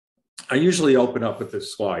I usually open up with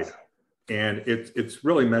this slide, and it's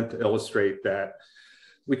really meant to illustrate that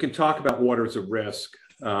we can talk about water as a risk,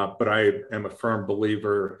 but I am a firm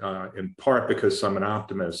believer, in part because I'm an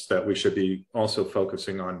optimist, that we should be also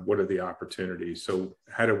focusing on what are the opportunities. So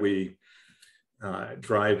how do we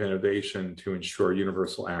drive innovation to ensure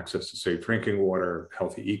universal access to safe drinking water,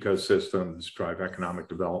 healthy ecosystems, drive economic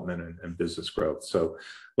development and business growth. So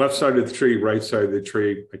left side of the tree, right side of the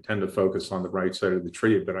tree, I tend to focus on the right side of the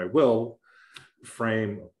tree, but I will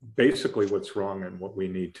frame basically what's wrong and what we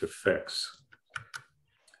need to fix.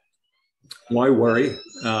 Why worry?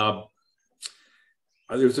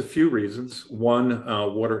 There's a few reasons. One,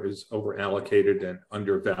 water is overallocated and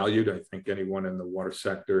undervalued. I think anyone in the water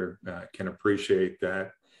sector can appreciate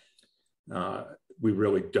that. We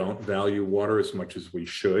really don't value water as much as we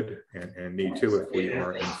should and need to if we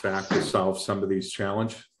are in fact to solve some of these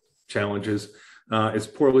challenges. It's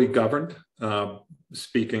poorly governed.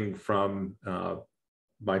 Speaking from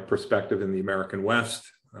my perspective in the American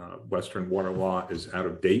West, Western water law is out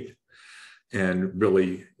of date and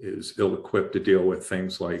really is ill-equipped to deal with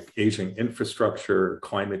things like aging infrastructure,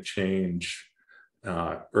 climate change,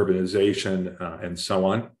 urbanization, and so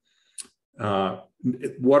on.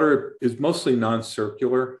 Water is mostly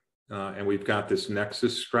non-circular, and we've got this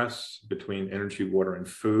nexus stress between energy, water, and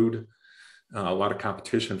food, a lot of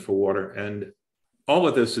competition for water, and all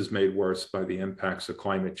of this is made worse by the impacts of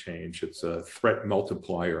climate change. It's a threat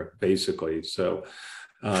multiplier, basically. So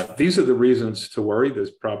these are the reasons to worry.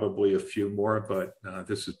 There's probably a few more, but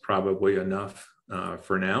this is probably enough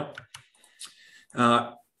for now.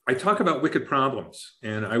 I talk about wicked problems,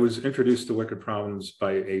 and I was introduced to wicked problems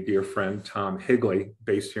by a dear friend, Tom Higley,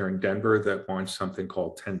 based here in Denver, that launched something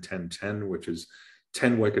called 10-10-10, which is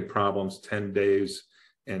 10 wicked problems, 10 days,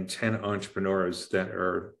 and 10 entrepreneurs that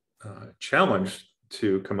are challenged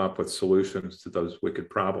to come up with solutions to those wicked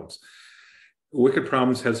problems. Wicked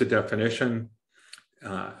problems has a definition.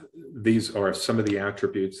 These are some of the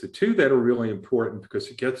attributes, the two that are really important because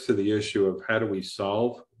it gets to the issue of how do we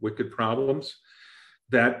solve wicked problems.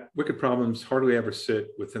 That wicked problems hardly ever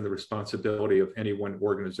sit within the responsibility of any one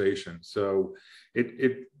organization. So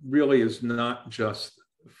it really is not just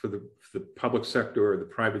for the public sector or the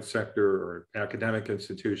private sector or academic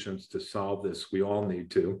institutions to solve this. We all need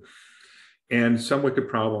to. And some wicked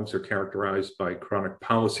problems are characterized by chronic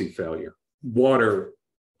policy failure. Water,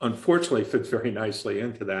 unfortunately, fits very nicely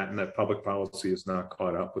into that, and that public policy is not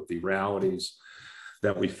caught up with the realities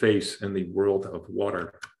that we face in the world of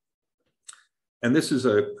water. And this is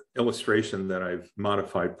an illustration that I've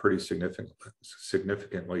modified pretty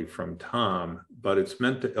significantly from Tom, but it's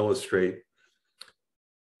meant to illustrate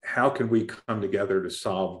how can we come together to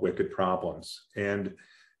solve wicked problems. And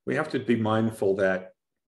we have to be mindful that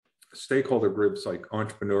stakeholder groups like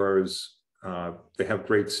entrepreneurs, they have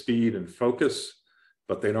great speed and focus,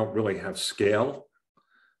 but they don't really have scale.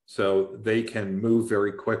 So they can move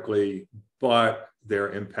very quickly, but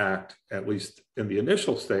their impact, at least in the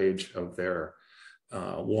initial stage of their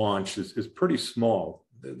launch, is pretty small.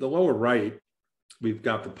 The lower right, we've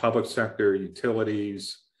got the public sector,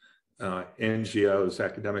 utilities, NGOs,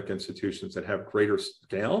 academic institutions that have greater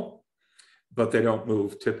scale, but they don't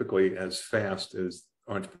move typically as fast as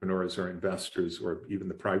entrepreneurs or investors or even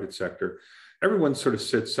the private sector. Everyone sort of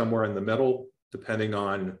sits somewhere in the middle, depending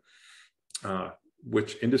on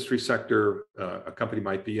which industry sector a company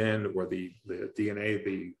might be in, or the DNA,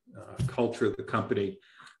 the culture of the company.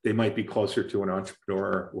 They might be closer to an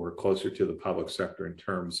entrepreneur or closer to the public sector in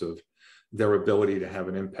terms of their ability to have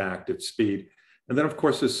an impact at speed. And then, of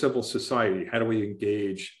course, there's civil society. How do we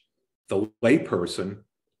engage the layperson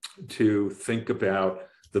to think about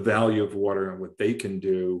the value of water and what they can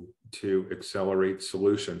do to accelerate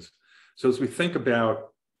solutions? So as we think about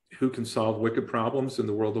who can solve wicked problems in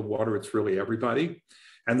the world of water, it's really everybody.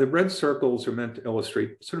 And the red circles are meant to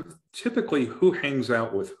illustrate sort of typically who hangs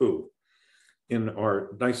out with who in our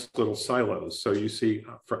nice little silos. So you see,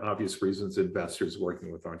 for obvious reasons, investors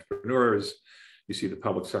working with entrepreneurs. You see the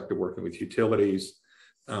public sector working with utilities.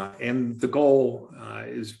 And the goal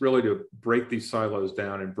is really to break these silos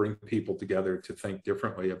down and bring people together to think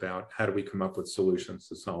differently about how do we come up with solutions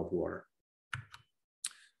to solve water.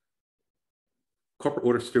 Corporate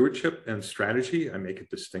water stewardship and strategy, I make a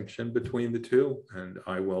distinction between the two, and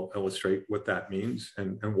I will illustrate what that means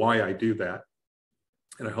and why I do that.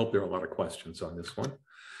 And I hope there are a lot of questions on this one.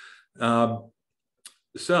 A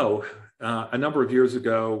number of years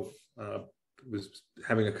ago, was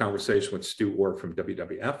having a conversation with Stu Orr from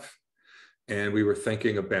WWF, and we were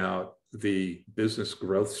thinking about the business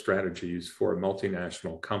growth strategies for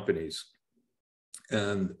multinational companies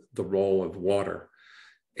and the role of water.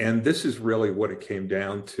 And this is really what it came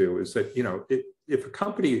down to, is that, if a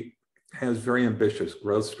company has very ambitious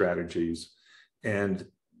growth strategies, and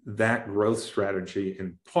that growth strategy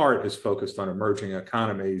in part is focused on emerging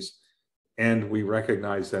economies, and we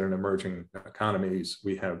recognize that in emerging economies,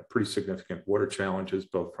 we have pretty significant water challenges,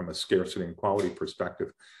 both from a scarcity and quality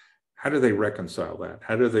perspective. How do they reconcile that?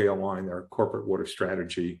 How do they align their corporate water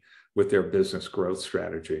strategy with their business growth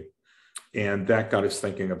strategy? And that got us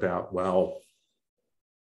thinking about, well,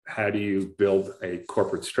 how do you build a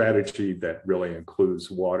corporate strategy that really includes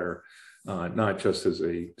water, not just as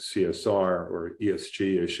a CSR or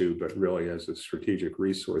ESG issue, but really as a strategic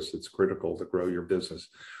resource that's critical to grow your business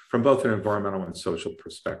from both an environmental and social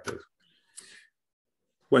perspective.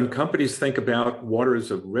 When companies think about water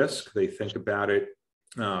as a risk, they think about it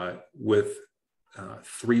with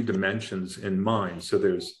three dimensions in mind. So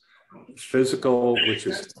there's physical, which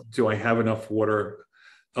is, do I have enough water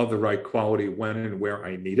of the right quality when and where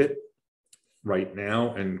I need it right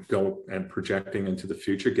now, and projecting into the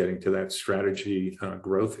future, getting to that strategy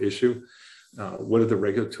growth issue. What are the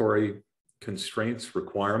regulatory constraints,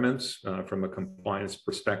 requirements from a compliance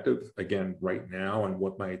perspective, again, right now, and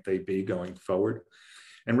what might they be going forward?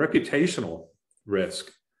 And reputational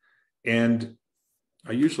risk. And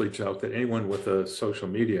I usually joke that anyone with a social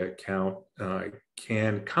media account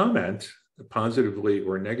can comment positively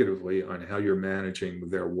or negatively on how you're managing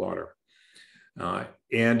their water.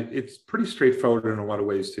 And it's pretty straightforward in a lot of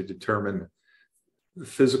ways to determine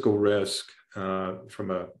physical risk from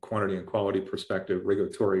a quantity and quality perspective.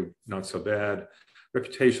 Regulatory, not so bad.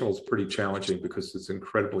 Reputational is pretty challenging because it's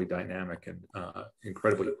incredibly dynamic and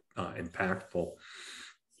incredibly impactful.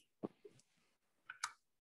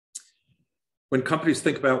 When companies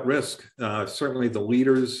think about risk, certainly the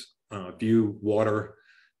leaders view water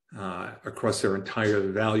across their entire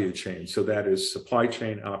value chain. So that is supply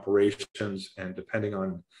chain operations, and depending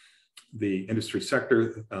on the industry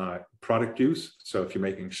sector, product use. So if you're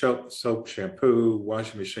making soap, shampoo,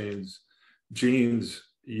 washing machines, jeans,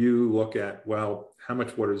 you look at, well, how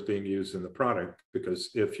much water is being used in the product?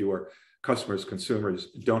 Because if your customers, consumers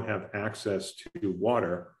don't have access to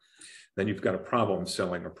water, then you've got a problem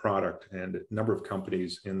selling a product. And a number of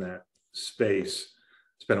companies in that space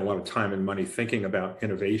spend a lot of time and money thinking about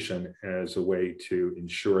innovation as a way to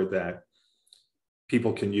ensure that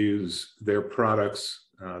people can use their products,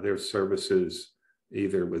 their services,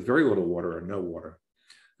 either with very little water or no water.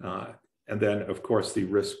 And then, of course, the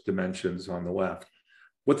risk dimensions on the left.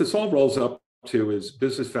 What this all rolls up to is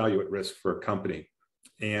business value at risk for a company.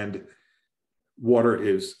 And water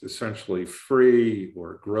is essentially free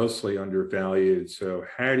or grossly undervalued. So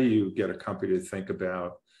how do you get a company to think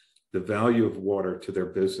about the value of water to their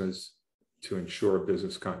business to ensure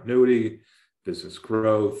business continuity, business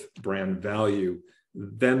growth, brand value?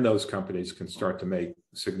 Then those companies can start to make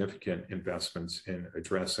significant investments in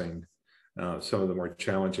addressing some of the more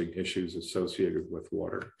challenging issues associated with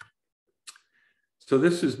water. So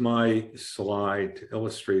this is my slide to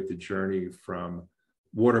illustrate the journey from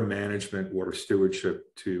water management, water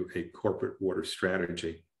stewardship to a corporate water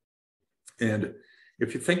strategy. And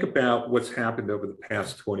if you think about what's happened over the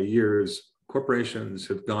past 20 years, corporations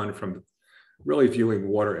have gone from really viewing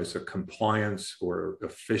water as a compliance or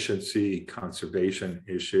efficiency conservation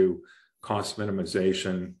issue, cost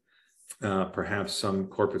minimization, perhaps some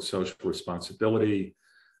corporate social responsibility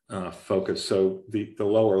focus. So the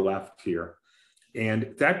lower left here.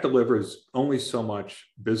 And that delivers only so much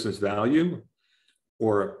business value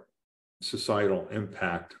or societal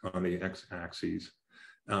impact on the x-axis.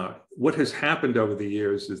 What has happened over the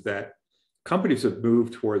years is that companies have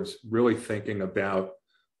moved towards really thinking about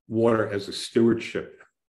water as a stewardship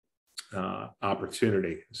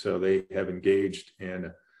opportunity. So they have engaged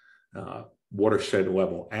in watershed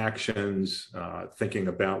level actions, thinking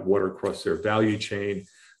about water across their value chain,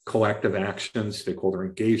 collective action, stakeholder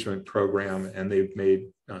engagement program, and they've made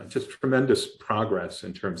just tremendous progress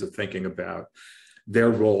in terms of thinking about their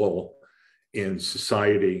role in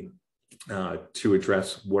society to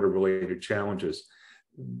address water-related challenges.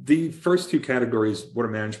 The first two categories, water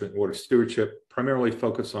management and water stewardship, primarily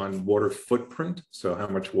focus on water footprint. So how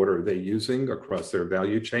much water are they using across their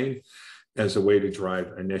value chain as a way to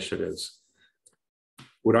drive initiatives.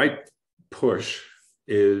 What I push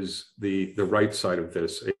is the right side of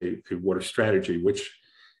this, a water strategy, which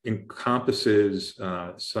encompasses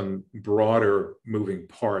some broader moving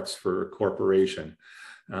parts for a corporation.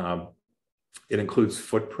 It includes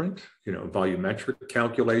footprint, volumetric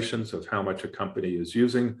calculations of how much a company is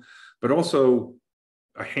using, but also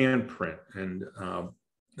a handprint and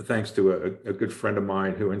thanks to a good friend of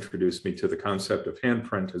mine who introduced me to the concept of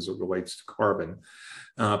handprint as it relates to carbon.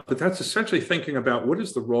 But that's essentially thinking about what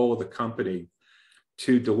is the role of the company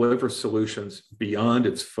to deliver solutions beyond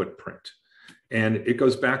its footprint. And it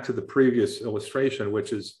goes back to the previous illustration,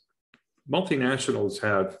 which is multinationals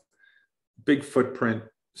have big footprint,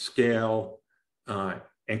 scale,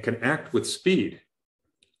 and can act with speed.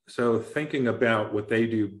 So thinking about what they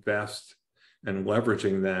do best and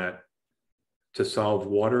leveraging that to solve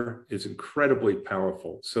water is incredibly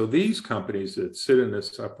powerful. So these companies that sit in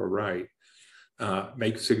this upper right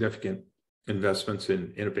make significant investments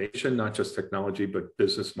in innovation, not just technology, but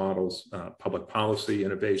business models, public policy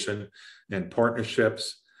innovation, and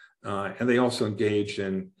partnerships. And they also engage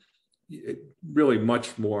in really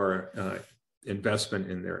much more investment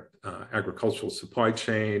in their agricultural supply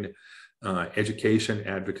chain, education,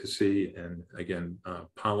 advocacy, and again,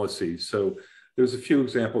 policy. So there's a few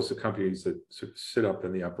examples of companies that sort of sit up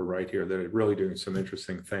in the upper right here that are really doing some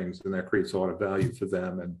interesting things, and that creates a lot of value for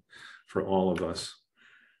them and for all of us.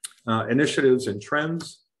 Initiatives and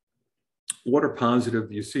trends. Water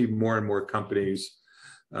positive, you see more and more companies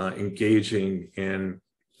engaging in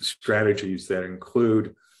strategies that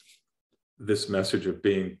include this message of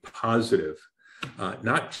being positive,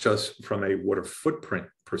 not just from a water footprint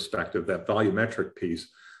perspective, that volumetric piece,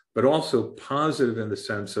 but also positive in the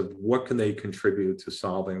sense of what can they contribute to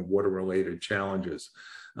solving water-related challenges.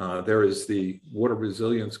 There is the Water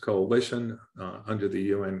Resilience Coalition under the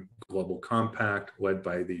UN Global Compact, led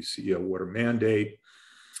by the CEO Water Mandate.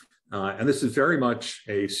 And this is very much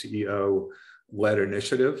a CEO-led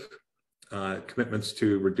initiative, commitments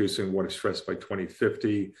to reducing water stress by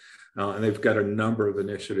 2050. And they've got a number of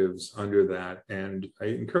initiatives under that. And I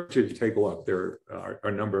encourage you to take a look. There are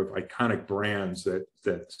a number of iconic brands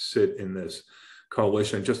that sit in this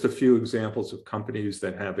coalition. Just a few examples of companies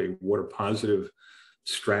that have a water positive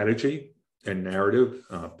strategy and narrative,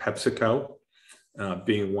 PepsiCo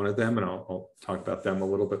being one of them, and I'll talk about them a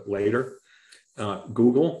little bit later.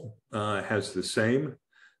 Google has the same.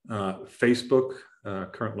 Facebook,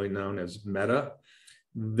 currently known as Meta,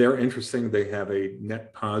 they're interesting. They have a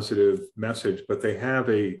net positive message, but they have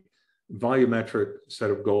a volumetric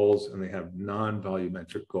set of goals, and they have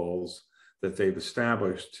non-volumetric goals that they've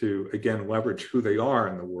established to, again, leverage who they are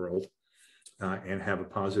in the world and have a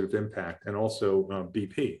positive impact. And also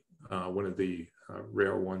BP, one of the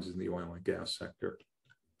rare ones in the oil and gas sector.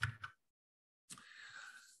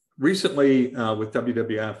 Recently, with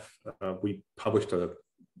WWF, we published a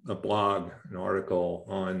blog, an article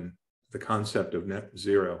on the concept of net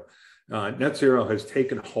zero. Net zero has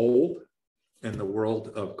taken hold in the world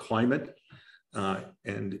of climate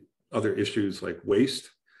and other issues like waste,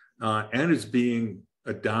 and is being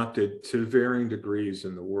adopted to varying degrees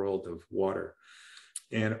in the world of water.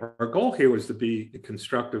 And our goal here was to be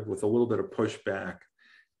constructive with a little bit of pushback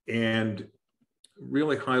and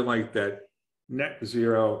really highlight that net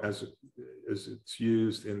zero, as it's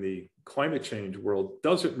used in the climate change world,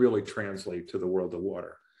 doesn't really translate to the world of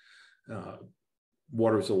water.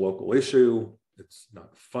 Water is a local issue. It's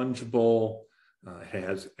not fungible.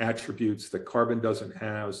 Has attributes that carbon doesn't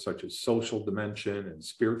have, such as social dimension and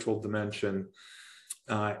spiritual dimension.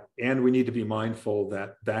 And we need to be mindful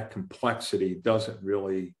that that complexity doesn't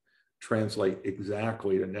really translate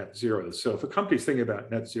exactly to net zero. So if a company's thinking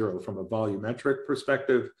about net zero from a volumetric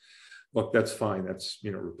perspective, look, that's fine. That's,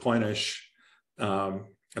 replenish.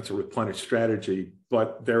 That's a replenish strategy,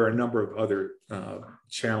 but there are a number of other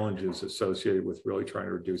challenges associated with really trying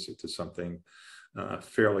to reduce it to something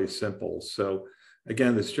fairly simple. So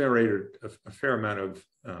again, this generated a fair amount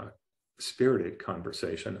of spirited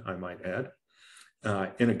conversation, I might add,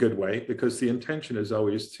 in a good way, because the intention is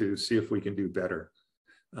always to see if we can do better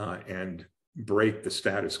and break the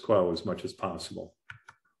status quo as much as possible.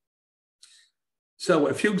 So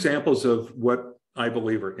a few examples of what I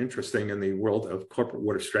believe are interesting in the world of corporate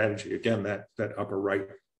water strategy. Again, that upper right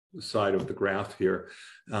side of the graph here.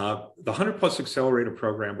 The 100+ Accelerator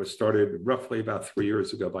program was started roughly about 3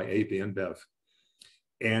 years ago by AB InBev.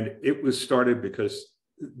 And it was started because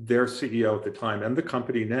their CEO at the time and the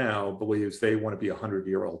company now believes they want to be a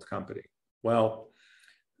 100-year-old company. Well,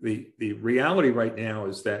 the reality right now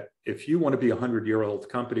is that if you want to be a 100-year-old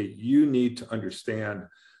company, you need to understand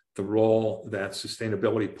the role that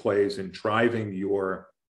sustainability plays in driving your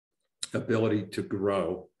ability to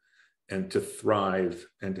grow and to thrive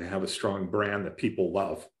and to have a strong brand that people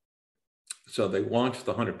love. So they launched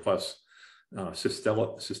the 100+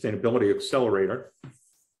 Sustainability Accelerator.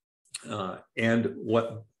 And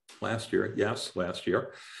last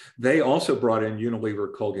year, they also brought in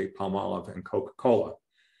Unilever, Colgate-Palmolive, and Coca-Cola.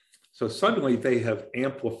 So suddenly they have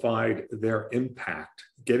amplified their impact,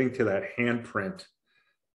 getting to that handprint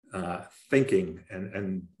thinking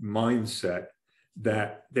and mindset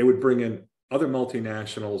that they would bring in other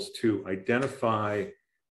multinationals to identify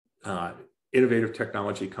innovative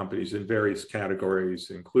technology companies in various categories,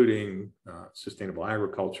 including sustainable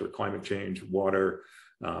agriculture, climate change, water,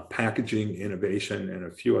 packaging, innovation, and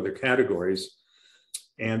a few other categories,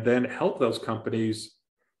 and then help those companies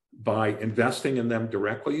by investing in them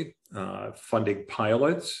directly, funding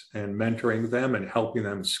pilots and mentoring them and helping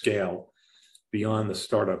them scale beyond the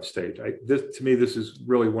startup stage. To me, this is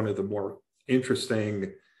really one of the more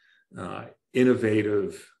interesting,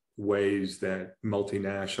 innovative ways that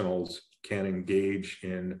multinationals can engage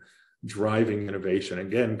in driving innovation.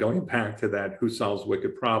 Again, going back to that who solves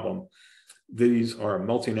wicked problem, these are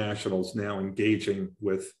multinationals now engaging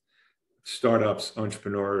with startups,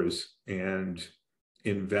 entrepreneurs, and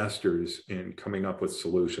investors in coming up with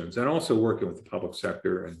solutions, and also working with the public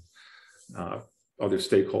sector and other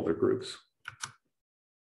stakeholder groups.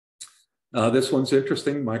 This one's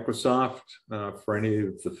interesting. Microsoft, for any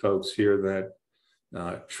of the folks here that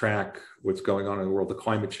track what's going on in the world of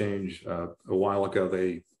climate change, a while ago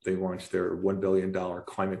they launched their $1 billion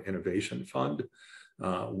climate innovation fund.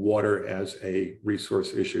 Water as a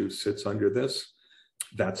resource issue sits under this.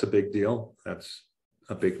 That's a big deal. That's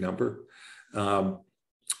a big number.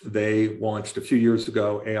 They launched a few years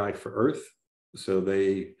ago AI for Earth. So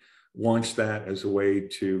they launched that as a way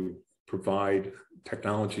to provide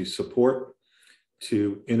technology support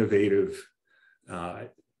to innovative NGOs,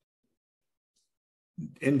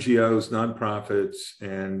 nonprofits,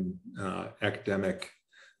 and academic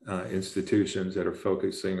institutions that are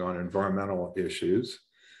focusing on environmental issues.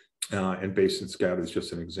 And Basin Scout is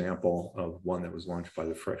just an example of one that was launched by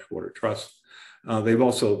the Freshwater Trust. They've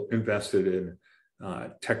also invested in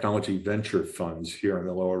technology venture funds here in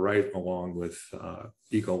the lower right, along with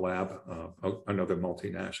Ecolab, another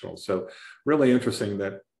multinational. So really interesting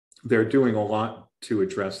that they're doing a lot to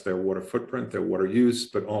address their water footprint, their water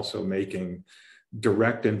use, but also making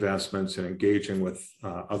direct investments and engaging with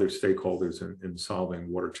other stakeholders in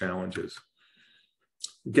solving water challenges.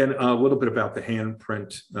 Again, a little bit about the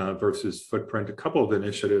handprint versus footprint. A couple of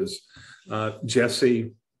initiatives.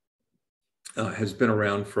 Jesse has been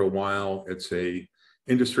around for a while. It's a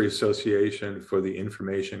industry association for the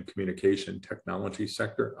information communication technology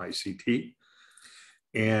sector, ICT.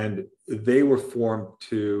 And they were formed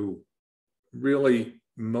to really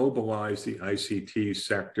mobilize the ICT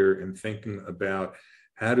sector in thinking about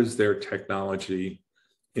how does their technology,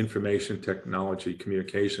 information technology,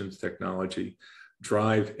 communications technology,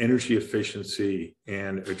 drive energy efficiency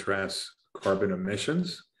and address carbon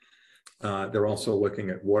emissions. They're also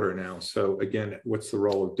looking at water now. So again, what's the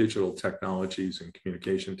role of digital technologies and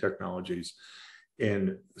communication technologies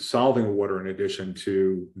in solving water in addition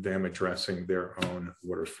to them addressing their own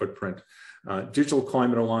water footprint? Digital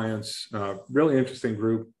Climate Alliance, really interesting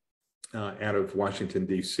group out of Washington,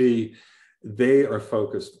 DC. They are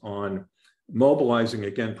focused on mobilizing,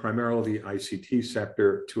 again, primarily the ICT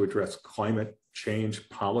sector to address climate change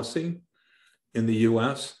policy in the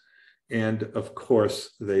US. And of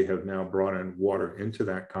course, they have now brought in water into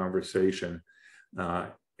that conversation.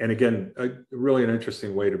 And again, really an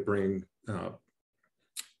interesting way to bring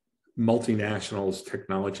multinationals,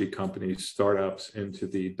 technology companies, startups into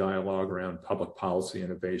the dialogue around public policy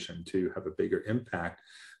innovation to have a bigger impact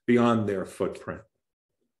beyond their footprint.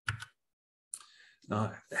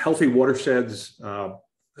 Healthy watersheds.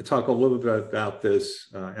 I talk a little bit about this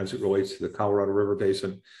as it relates to the Colorado River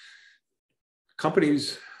Basin.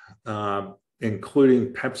 Companies,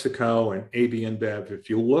 including PepsiCo and AB InBev, if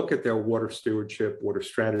you look at their water stewardship, water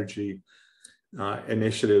strategy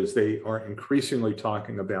initiatives, they are increasingly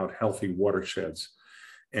talking about healthy watersheds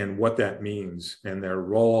and what that means and their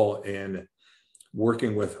role in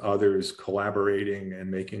working with others, collaborating and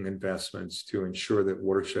making investments to ensure that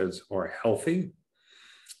watersheds are healthy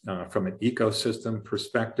from an ecosystem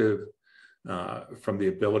perspective, from the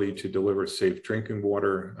ability to deliver safe drinking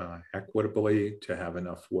water equitably, to have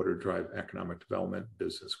enough water to drive economic development,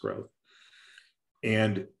 business growth.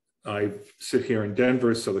 And I sit here in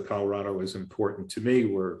Denver, so the Colorado is important to me.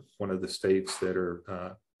 We're one of the states that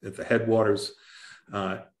are at the headwaters.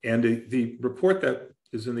 And the report that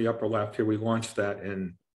is in the upper left here, we launched that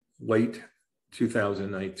in late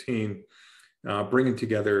 2019, bringing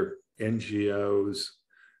together NGOs,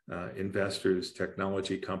 investors,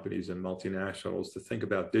 technology companies, and multinationals to think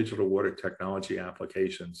about digital water technology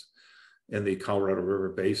applications in the Colorado River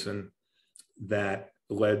Basin. That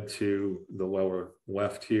led to the lower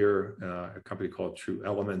left here. A company called True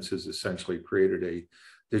Elements has essentially created a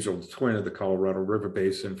digital twin of the Colorado River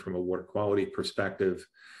Basin from a water quality perspective.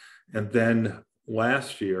 And then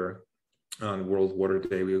last year on World Water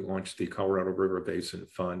Day, we launched the Colorado River Basin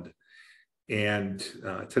Fund. And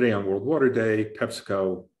today on World Water Day,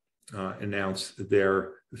 PepsiCo announced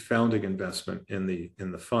their founding investment in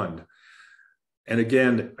the fund. And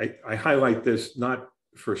again, I highlight this not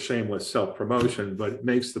for shameless self-promotion, but it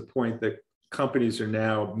makes the point that companies are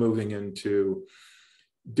now moving into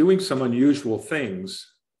doing some unusual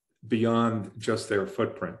things beyond just their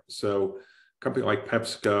footprint. So a company like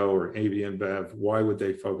PepsiCo or AB InBev, why would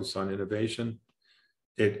they focus on innovation?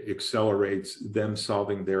 It accelerates them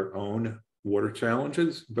solving their own water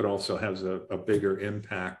challenges, but also has a bigger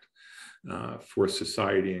impact for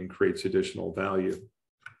society and creates additional value.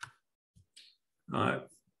 I'd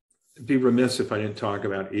be remiss if I didn't talk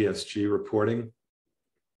about ESG reporting.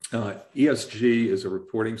 ESG is a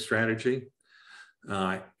reporting strategy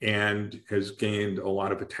and has gained a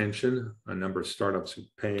lot of attention. A number of startups are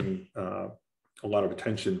paying a lot of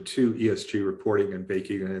attention to ESG reporting and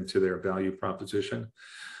baking it into their value proposition.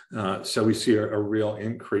 So we see a real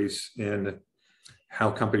increase in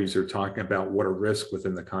how companies are talking about water risk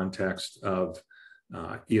within the context of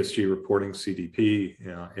ESG reporting, CDP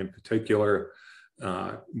in particular.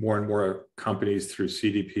 More and more companies through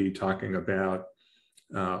CDP talking about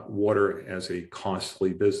water as a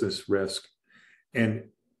costly business risk, and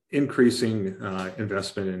increasing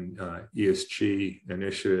investment in ESG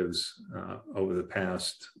initiatives over the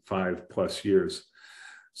past 5+ years.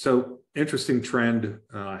 So interesting trend,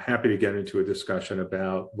 happy to get into a discussion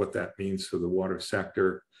about what that means for the water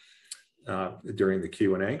sector during the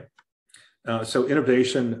Q&A. So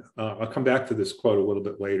innovation, I'll come back to this quote a little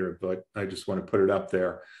bit later, but I just want to put it up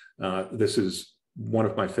there. This is one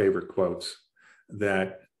of my favorite quotes,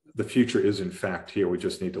 that the future is in fact here. We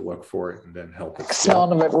just need to look for it and then help it.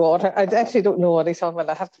 On about water. I actually don't know what he's talking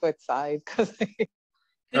about. I have to go outside. Could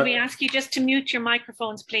we ask you just to mute your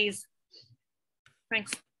microphones, please?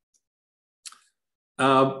 Thanks.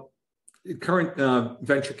 Current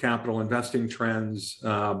venture capital investing trends.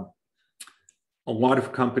 A lot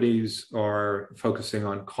of companies are focusing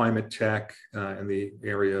on climate tech in the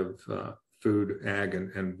area of food, ag,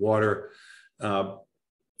 and water.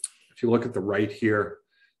 If you look at the right here,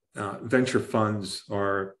 venture funds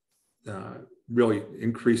are really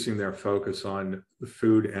increasing their focus on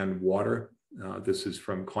food and water. This is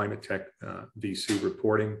from Climate Tech VC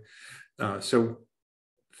reporting. So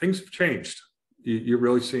things have changed. You're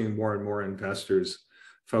really seeing more and more investors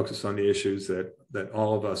focus on the issues that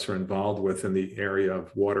all of us are involved with in the area of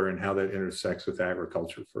water and how that intersects with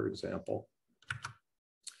agriculture, for example.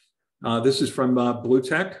 This is from Blue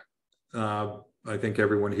Tech. I think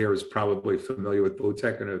everyone here is probably familiar with Blue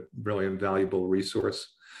Tech and a really invaluable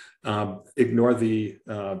resource. Ignore the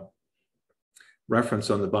reference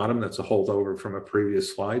on the bottom. That's a holdover from a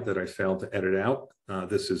previous slide that I failed to edit out.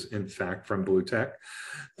 This is in fact from Blue Tech.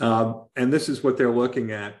 And this is what they're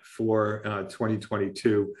looking at for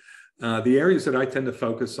 2022. The areas that I tend to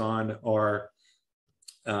focus on are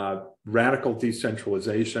radical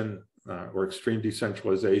decentralization or extreme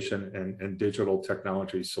decentralization and digital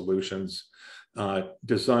technology solutions.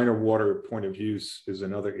 Designer water point of use is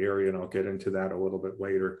another area, and I'll get into that a little bit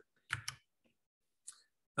later.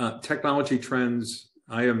 Technology trends.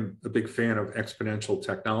 I am a big fan of exponential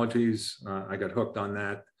technologies. I got hooked on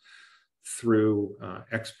that through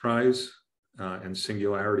XPRIZE and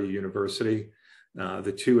Singularity University.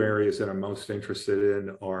 The two areas that I'm most interested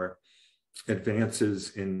in are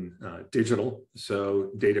advances in digital,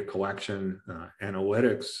 so data collection,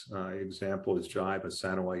 analytics. Example is Jive, a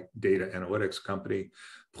satellite data analytics company,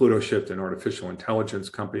 Pluto Shift, an artificial intelligence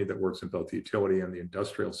company that works in both the utility and the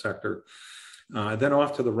industrial sector. Then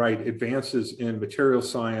off to the right, advances in material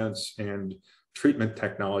science and treatment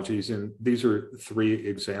technologies, and these are three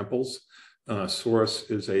examples. Source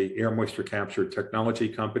is a air moisture capture technology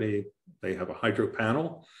company. They have a hydro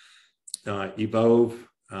panel. Evolve,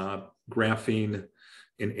 graphene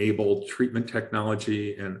enabled treatment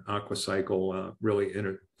technology, and Aquacycle, really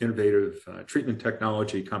innovative treatment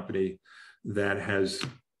technology company that has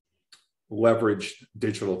leveraged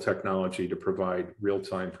digital technology to provide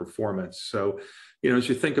real-time performance. So, as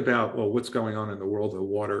you think about, well, what's going on in the world of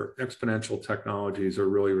water, exponential technologies are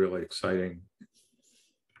really, really exciting.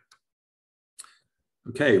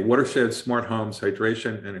 Okay, watershed, smart homes,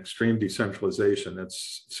 hydration, and extreme decentralization.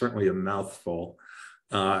 That's certainly a mouthful.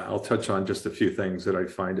 I'll touch on just a few things that I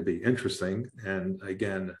find to be interesting, and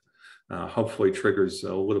again, hopefully triggers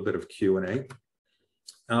a little bit of Q&A.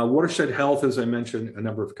 Watershed health, as I mentioned, a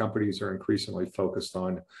number of companies are increasingly focused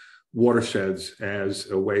on watersheds as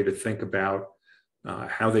a way to think about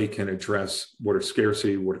how they can address water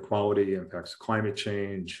scarcity, water quality, impacts of climate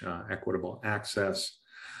change, equitable access.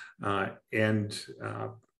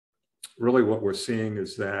 Really what we're seeing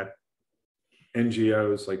is that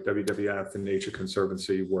NGOs like WWF and Nature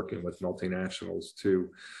Conservancy working with multinationals to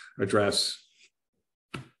address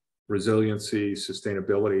resiliency,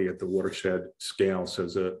 sustainability at the watershed scale. So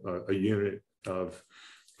as a unit of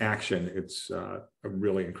action, it's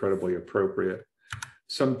really incredibly appropriate.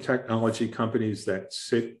 Some technology companies that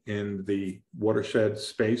sit in the watershed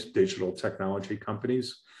space, digital technology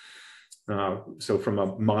companies. So from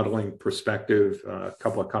a modeling perspective, a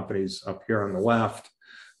couple of companies up here on the left,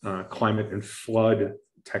 climate and flood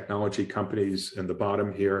technology companies in the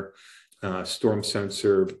bottom here, storm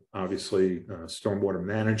sensor, obviously stormwater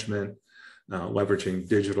management, leveraging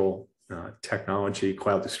digital technology,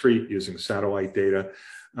 cloud to street using satellite data,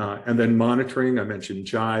 and then monitoring. I mentioned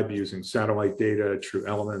Jibe using satellite data, True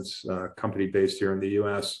Elements, company based here in the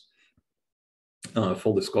US.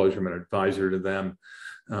 Full disclosure, I'm an advisor to them.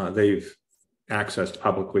 They've accessed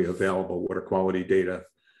publicly available water quality data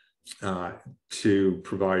to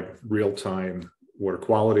provide real-time water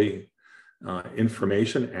quality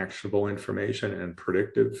information, actionable information, and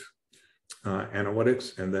predictive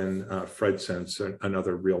analytics. And then FredSense,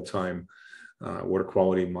 another real-time water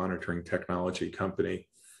quality monitoring technology company.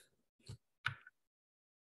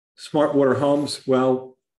 Smart water homes.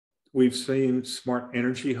 Well, we've seen smart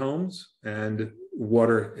energy homes, and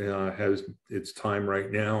water has its time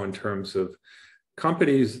right now in terms of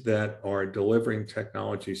companies that are delivering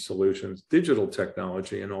technology solutions, digital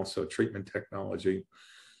technology, and also treatment technology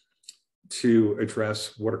to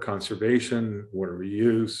address water conservation, water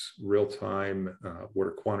reuse, real-time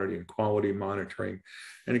water quantity and quality monitoring.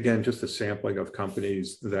 And again, just a sampling of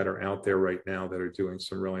companies that are out there right now that are doing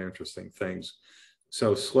some really interesting things.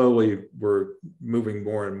 So slowly, we're moving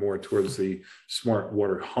more and more towards the smart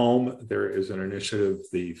water home. There is an initiative,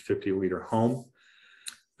 the 50-liter home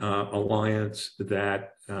Alliance,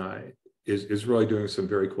 that is really doing some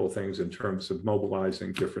very cool things in terms of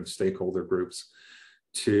mobilizing different stakeholder groups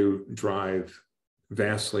to drive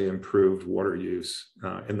vastly improved water use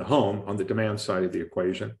in the home on the demand side of the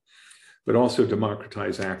equation, but also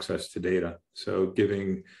democratize access to data. So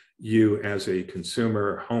giving you as a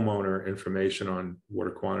consumer, homeowner, information on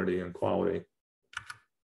water quantity and quality.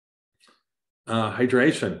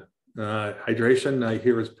 Hydration. Hydration, I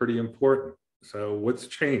hear, is pretty important. So what's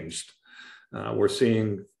changed? We're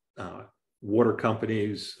seeing water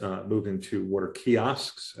companies move into water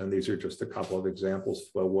kiosks, and these are just a couple of examples: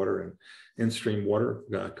 Flow Water and In-Stream Water.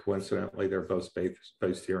 Coincidentally, they're both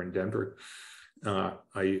based here in Denver.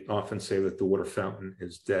 I often say that the water fountain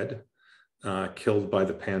is dead, killed by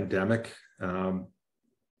the pandemic,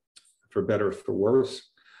 for better or for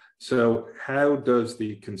worse. So how does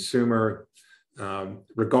the consumer,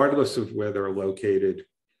 regardless of where they're located,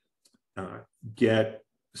 get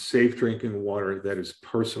safe drinking water that is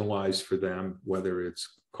personalized for them, whether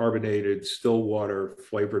it's carbonated, still water,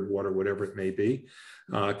 flavored water, whatever it may be?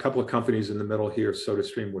 A couple of companies in the middle here.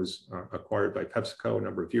 SodaStream was acquired by PepsiCo a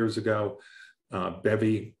number of years ago.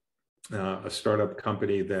 Bevy, a startup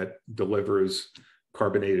company that delivers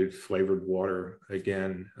carbonated flavored water,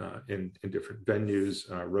 again, in different venues.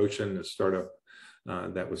 Roshan, a startup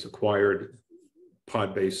that was acquired,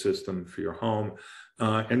 pod-based system for your home.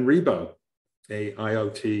 And Rebo, a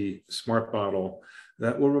IoT smart bottle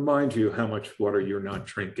that will remind you how much water you're not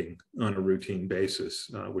drinking on a routine basis,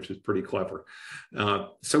 which is pretty clever.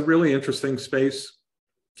 So really interesting space.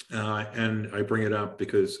 And I bring it up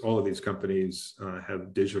because all of these companies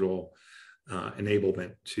have digital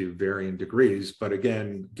enablement to varying degrees, but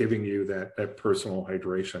again, giving you that personal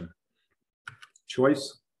hydration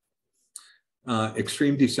choice.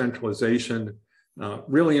 Extreme decentralization,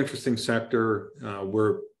 really interesting sector.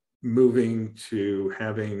 We're moving to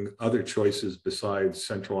having other choices besides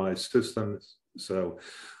centralized systems. So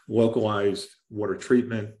localized water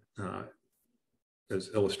treatment,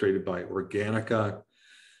 as illustrated by Organica.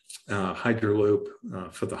 Hydroloop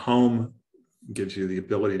for the home gives you the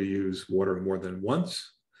ability to use water more than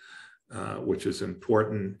once, which is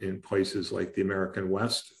important in places like the American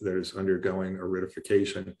West that is undergoing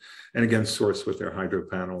aridification, and again, sourced with their hydro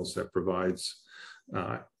panels that provides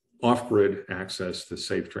off-grid access to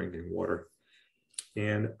safe drinking water.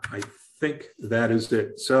 And I think that is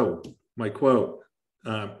it. So my quote,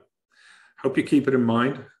 hope you keep it in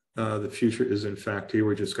mind. The future is in fact here.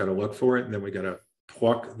 We just got to look for it, and then we got to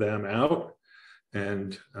pluck them out,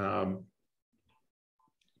 and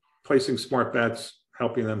placing smart bets,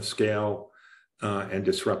 helping them scale, and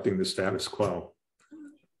disrupting the status quo.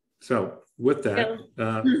 So with that,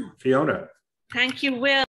 Fiona. Thank you, Will.